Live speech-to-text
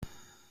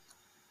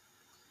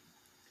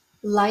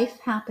Life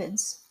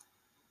happens.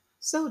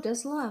 So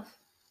does love.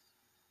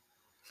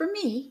 For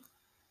me,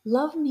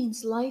 love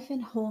means life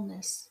and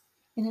wholeness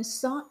in a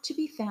sought to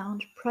be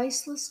found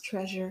priceless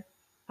treasure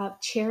of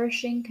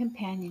cherishing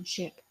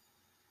companionship.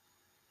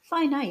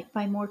 Finite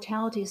by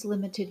mortality's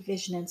limited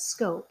vision and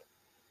scope,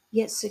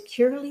 yet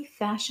securely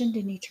fashioned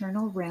in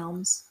eternal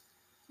realms,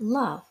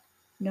 love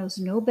knows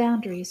no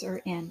boundaries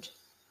or end.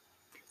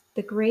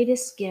 The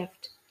greatest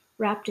gift,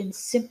 wrapped in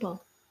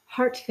simple,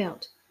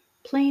 heartfelt,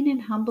 plain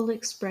and humble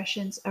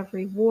expressions of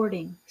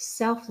rewarding,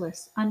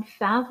 selfless,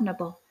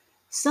 unfathomable,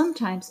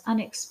 sometimes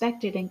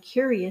unexpected and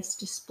curious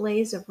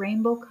displays of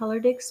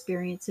rainbow-colored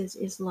experiences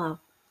is love,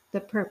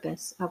 the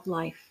purpose of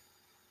life.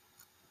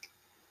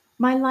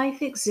 My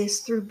life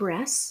exists through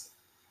breaths,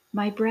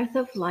 my breath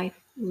of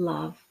life,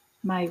 love,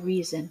 my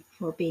reason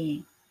for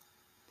being.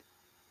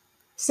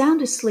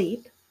 Sound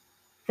asleep,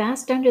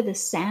 fast under the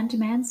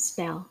Sandman's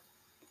spell,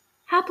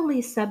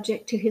 happily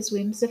subject to his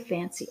whims of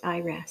fancy, I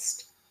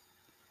rest.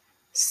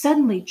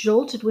 Suddenly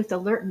jolted with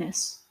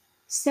alertness,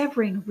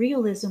 severing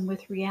realism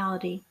with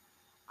reality,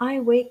 I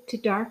wake to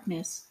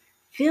darkness,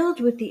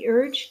 filled with the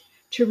urge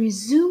to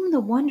resume the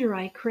wonder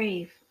I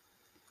crave.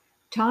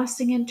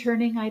 Tossing and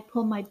turning, I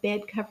pull my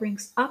bed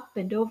coverings up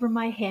and over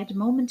my head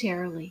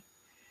momentarily,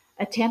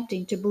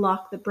 attempting to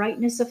block the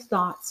brightness of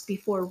thoughts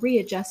before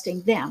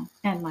readjusting them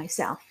and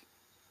myself.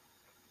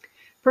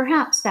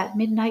 Perhaps that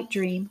midnight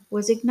dream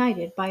was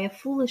ignited by a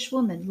foolish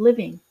woman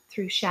living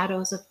through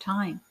shadows of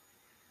time,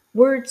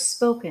 words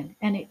spoken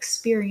and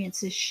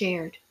experiences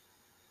shared.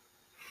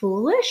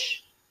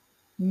 Foolish?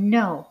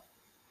 No.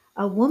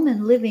 A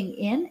woman living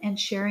in and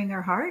sharing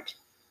her heart?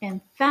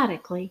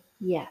 Emphatically,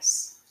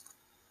 yes.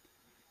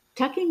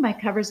 Tucking my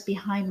covers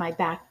behind my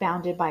back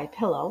bounded by a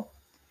pillow,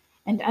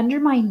 and under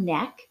my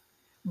neck,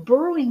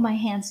 burrowing my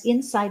hands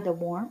inside the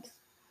warmth,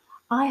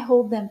 I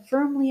hold them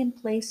firmly in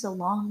place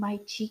along my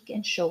cheek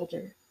and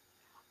shoulder,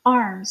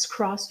 arms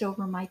crossed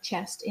over my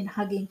chest in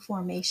hugging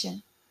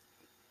formation,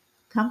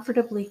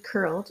 comfortably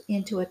curled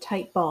into a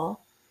tight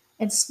ball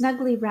and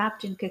snugly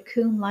wrapped in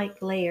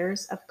cocoon-like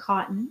layers of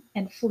cotton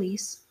and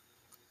fleece.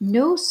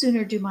 No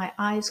sooner do my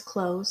eyes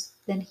close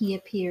than he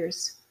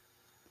appears.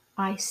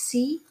 I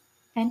see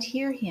and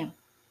hear him.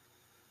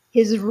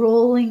 His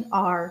rolling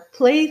R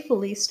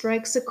playfully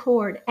strikes a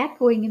chord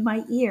echoing in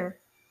my ear,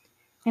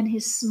 and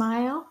his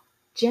smile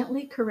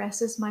gently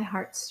caresses my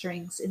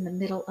heartstrings in the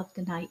middle of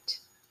the night.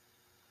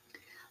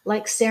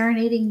 Like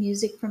serenading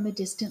music from a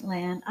distant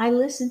land, I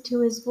listen to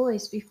his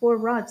voice before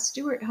Rod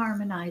Stewart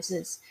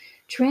harmonizes,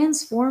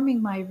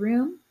 transforming my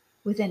room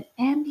with an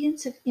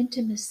ambience of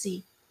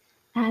intimacy,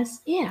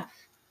 as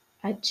if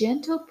a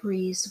gentle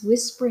breeze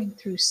whispering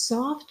through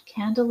soft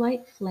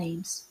candlelight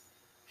flames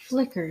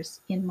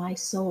flickers in my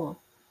soul,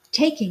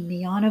 taking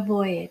me on a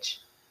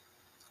voyage.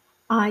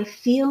 I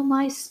feel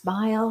my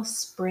smile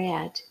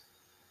spread,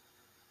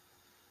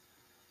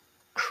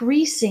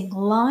 creasing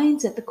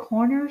lines at the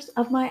corners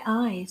of my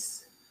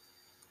eyes.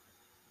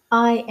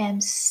 I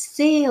am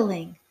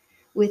sailing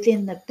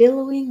within the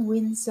billowing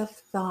winds of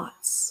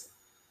thoughts.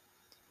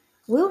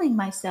 Willing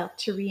myself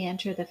to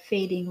re-enter the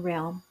fading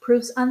realm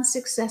proves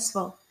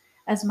unsuccessful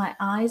as my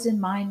eyes and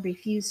mind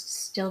refuse to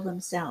still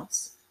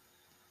themselves.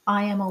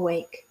 I am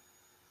awake.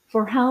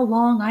 For how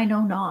long I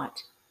know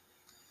not.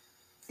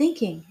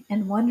 Thinking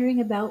and wondering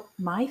about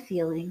my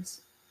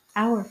feelings,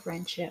 our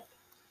friendship,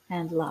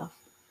 and love.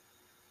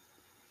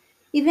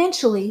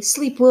 Eventually,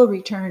 sleep will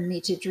return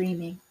me to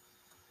dreaming.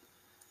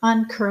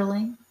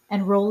 Uncurling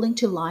and rolling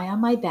to lie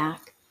on my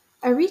back,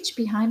 I reach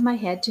behind my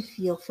head to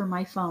feel for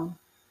my phone.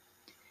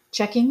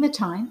 Checking the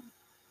time,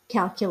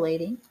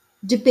 calculating,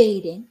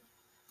 debating,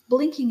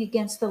 blinking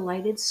against the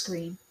lighted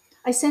screen,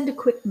 I send a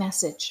quick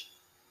message.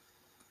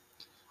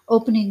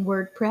 Opening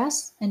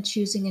WordPress and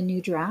choosing a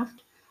new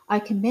draft, I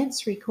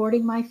commence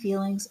recording my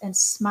feelings and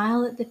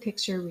smile at the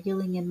picture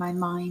reeling in my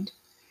mind.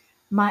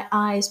 My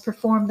eyes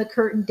perform the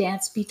curtain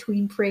dance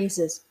between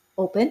phrases,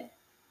 open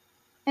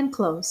and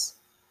close.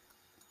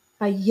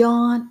 A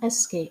yawn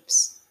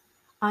escapes.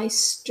 I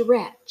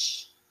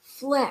stretch,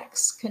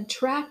 flex,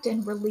 contract,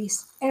 and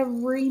release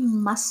every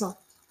muscle.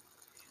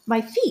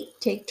 My feet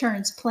take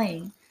turns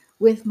playing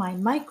with my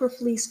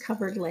microfleece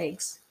covered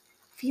legs,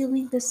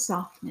 feeling the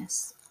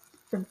softness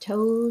from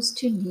toes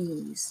to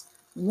knees,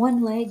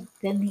 one leg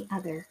then the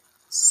other,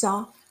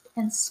 soft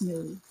and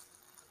smooth.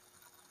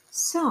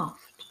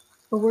 Soft,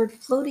 a word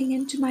floating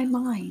into my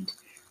mind,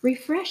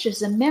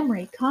 refreshes a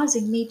memory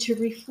causing me to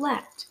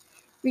reflect,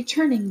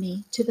 returning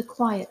me to the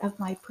quiet of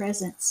my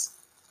presence.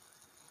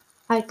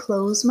 I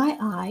close my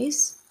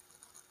eyes,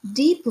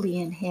 deeply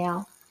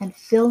inhale, and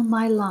fill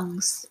my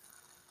lungs,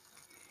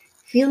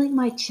 feeling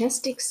my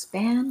chest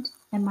expand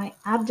and my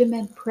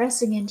abdomen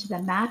pressing into the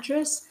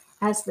mattress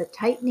as the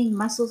tightening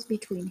muscles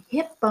between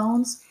hip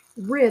bones,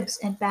 ribs,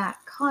 and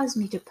back cause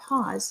me to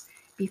pause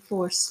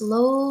before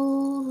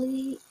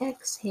slowly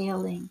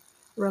exhaling,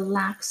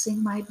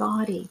 relaxing my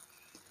body.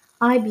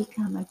 I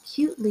become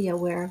acutely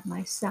aware of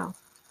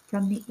myself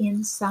from the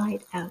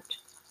inside out.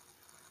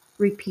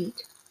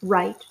 Repeat,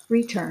 right,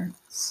 return,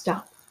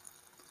 stop.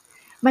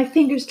 My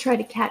fingers try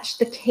to catch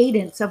the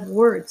cadence of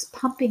words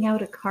pumping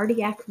out a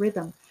cardiac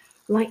rhythm,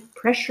 like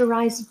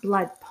pressurized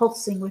blood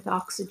pulsing with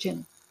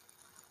oxygen.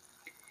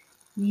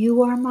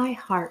 You are my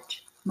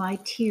heart, my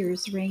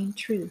tears rain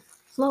truth,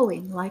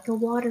 flowing like a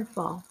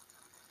waterfall.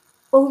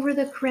 Over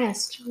the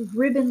crest,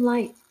 ribbon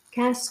light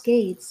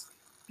cascades,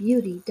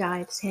 beauty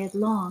dives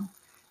headlong,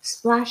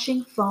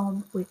 splashing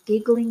foam with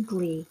giggling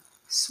glee,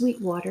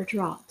 sweet water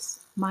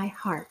drops, my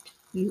heart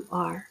you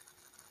are.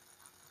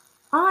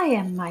 I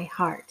am my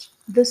heart,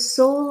 the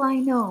soul I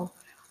know,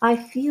 I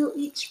feel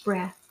each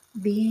breath,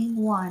 being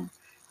one,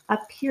 a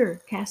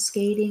pure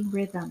cascading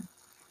rhythm,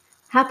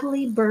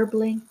 happily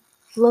burbling,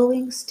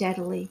 flowing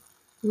steadily,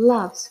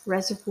 love's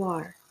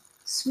reservoir,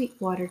 sweet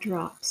water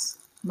drops,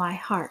 my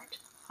heart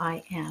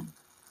I am.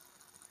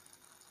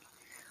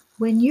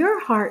 When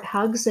your heart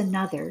hugs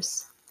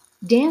another's,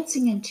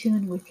 dancing in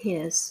tune with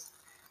his,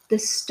 the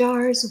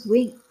stars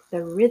wink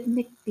the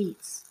rhythmic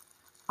beats,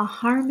 a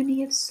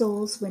harmony of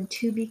souls when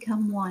two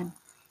become one,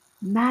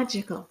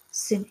 magical,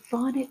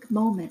 symphonic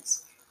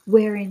moments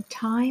wherein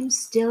time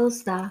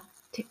stills the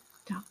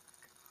tick-tock.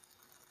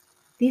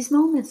 These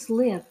moments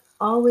live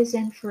always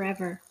and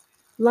forever,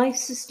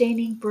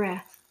 life-sustaining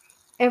breath,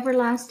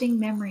 everlasting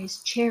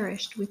memories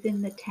cherished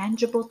within the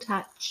intangible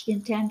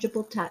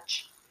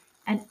touch,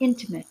 and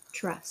intimate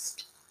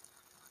trust.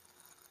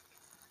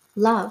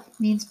 Love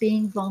means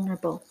being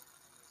vulnerable,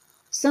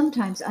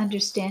 sometimes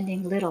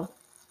understanding little,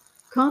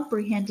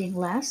 comprehending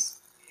less,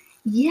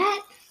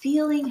 yet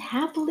feeling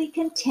happily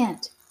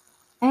content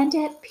and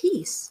at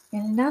peace in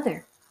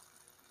another.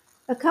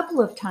 A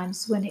couple of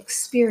times when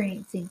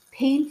experiencing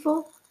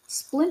painful,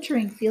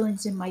 splintering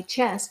feelings in my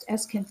chest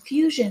as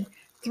confusion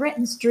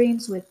threatens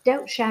dreams with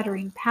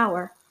doubt-shattering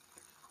power,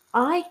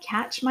 I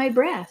catch my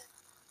breath,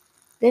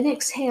 then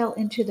exhale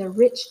into the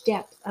rich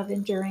depth of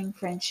enduring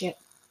friendship.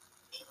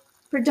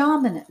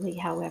 Predominantly,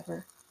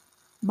 however,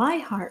 my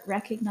heart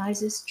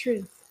recognizes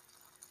truth,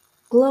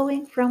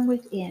 glowing from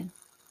within,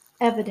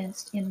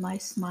 evidenced in my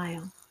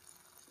smile.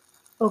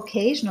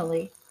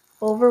 Occasionally,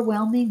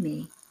 overwhelming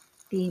me,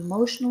 the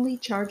emotionally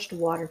charged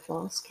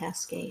waterfalls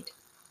cascade.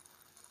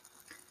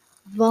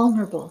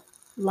 Vulnerable,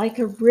 like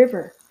a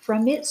river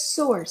from its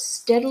source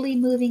steadily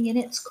moving in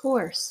its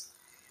course,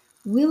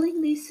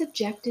 willingly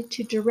subjected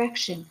to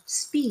direction,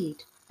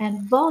 speed,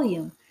 and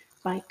volume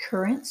by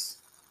currents,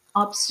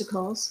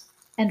 obstacles,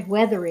 and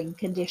weathering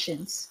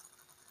conditions,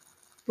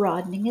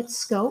 broadening its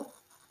scope,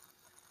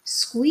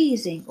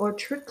 squeezing or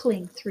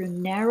trickling through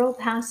narrow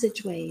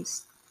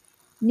passageways,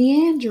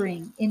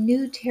 meandering in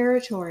new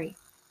territory,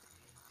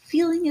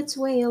 feeling its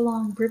way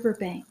along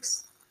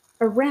riverbanks,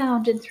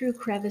 around and through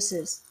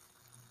crevices,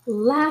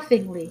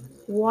 laughingly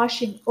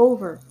washing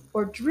over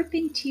or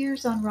dripping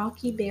tears on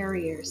rocky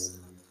barriers,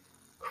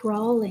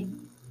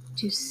 crawling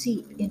to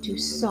seep into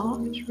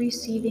soft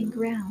receiving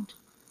ground,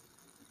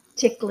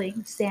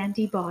 tickling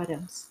sandy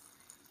bottoms,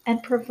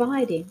 and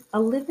providing a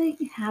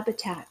living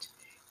habitat,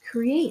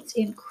 creates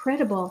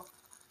incredible,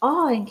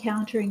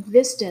 awe-encountering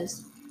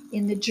vistas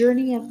in the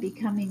journey of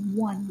becoming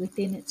one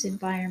within its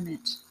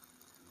environment.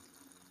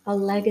 A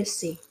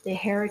legacy, the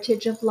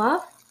heritage of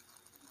love?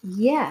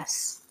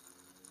 Yes.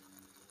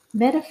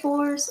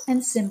 Metaphors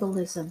and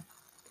symbolism.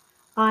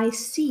 I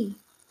see,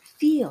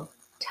 feel,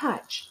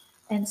 touch,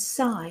 and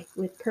sigh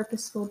with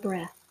purposeful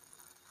breath.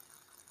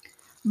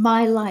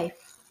 My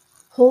life,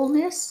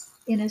 wholeness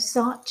in a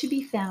sought to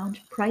be found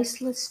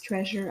priceless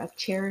treasure of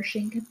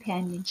cherishing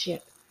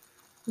companionship,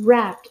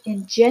 wrapped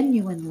in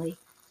genuinely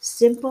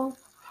simple,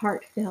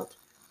 heartfelt,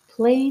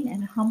 plain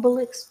and humble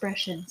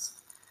expressions,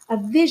 a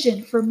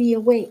vision for me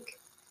awake,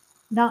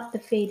 not the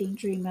fading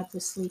dream of the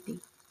sleepy,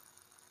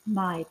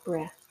 my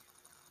breath.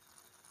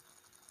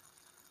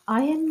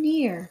 I am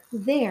near,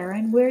 there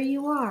and where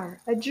you are,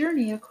 a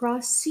journey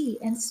across sea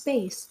and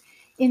space.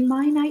 In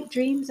my night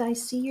dreams I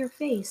see your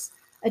face,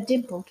 a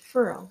dimpled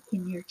furrow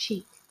in your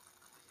cheek.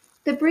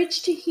 The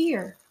bridge to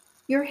here,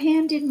 your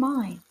hand in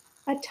mine,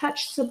 a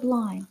touch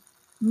sublime,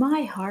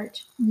 my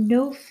heart,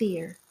 no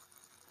fear.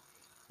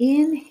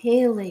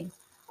 Inhaling,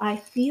 I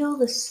feel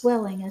the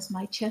swelling as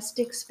my chest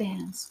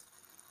expands.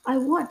 I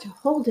want to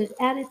hold it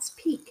at its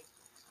peak,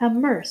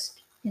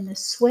 immersed in the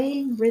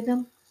swaying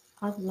rhythm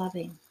of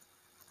loving.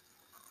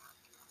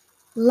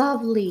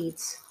 Love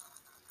leads,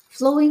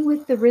 flowing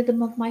with the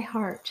rhythm of my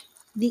heart,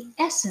 the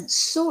essence,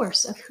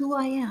 source of who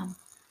I am,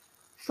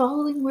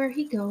 following where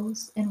he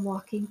goes and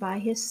walking by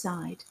his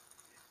side,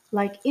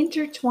 like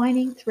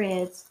intertwining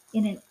threads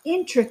in an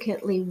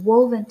intricately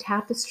woven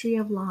tapestry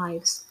of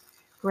lives,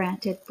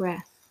 granted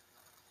breath.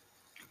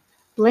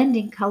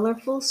 Blending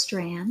colorful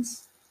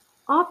strands,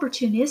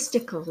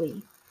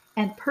 opportunistically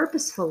and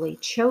purposefully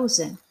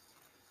chosen,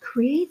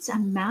 creates a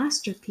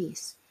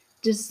masterpiece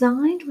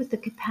designed with the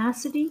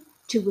capacity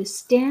to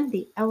withstand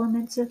the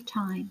elements of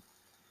time.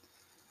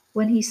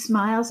 When he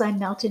smiles, I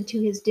melt into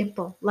his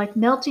dimple, like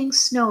melting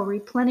snow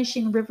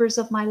replenishing rivers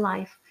of my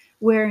life,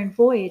 wherein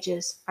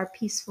voyages are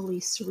peacefully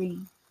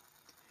serene.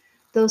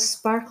 Those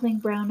sparkling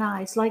brown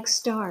eyes, like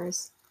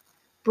stars,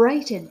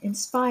 brighten,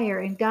 inspire,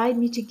 and guide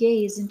me to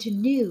gaze into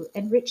new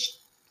and rich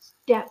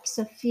depths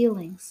of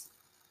feelings.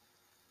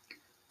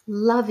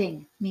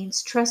 Loving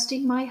means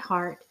trusting my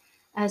heart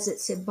as it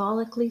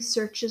symbolically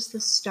searches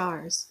the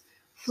stars,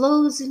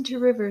 flows into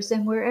rivers,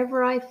 and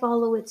wherever I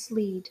follow its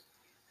lead,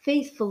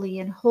 faithfully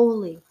and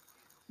wholly,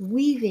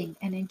 weaving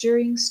an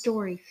enduring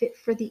story fit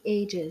for the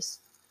ages,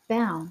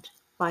 bound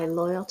by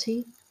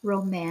loyalty,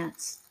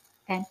 romance,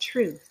 and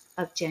truth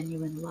of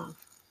genuine love.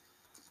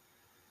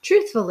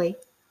 Truthfully,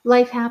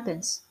 life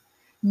happens.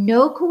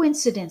 No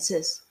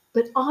coincidences,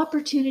 but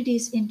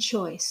opportunities in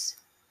choice.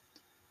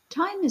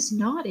 Time is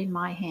not in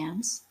my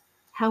hands.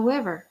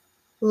 However,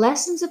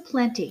 lessons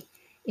aplenty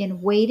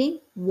in waiting,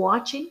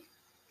 watching,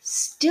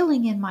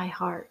 stilling in my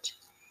heart,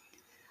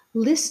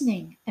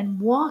 listening and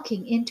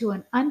walking into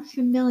an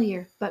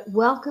unfamiliar but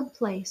welcome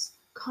place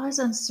cause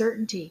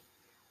uncertainty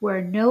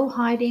where no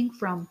hiding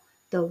from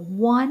the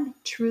one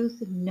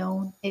truth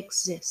known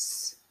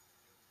exists.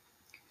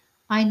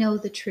 I know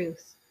the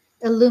truth,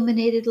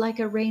 illuminated like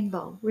a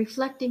rainbow,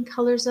 reflecting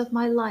colors of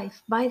my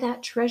life by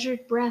that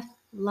treasured breath,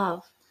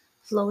 love,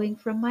 flowing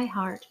from my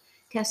heart,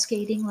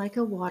 cascading like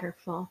a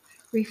waterfall,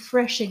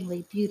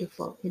 refreshingly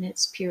beautiful in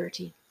its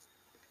purity.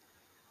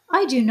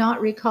 I do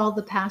not recall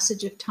the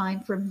passage of time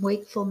from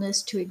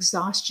wakefulness to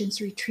exhaustion's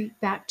retreat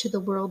back to the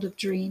world of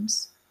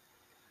dreams.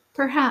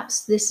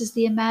 Perhaps this is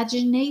the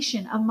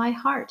imagination of my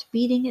heart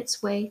beating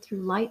its way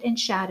through light and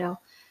shadow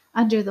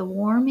under the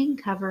warming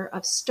cover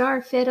of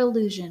star-fed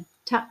illusion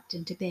tucked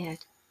into bed.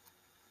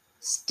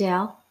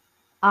 Still,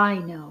 I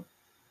know.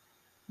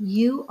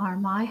 You are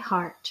my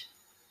heart.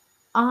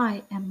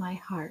 I am my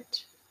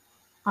heart.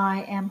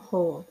 I am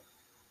whole.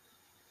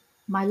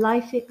 My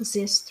life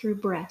exists through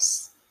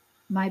breaths.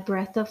 My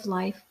breath of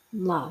life,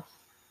 love.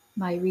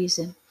 My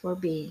reason for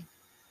being.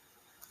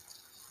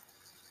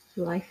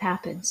 Life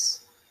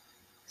happens.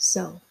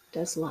 So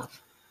does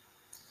love.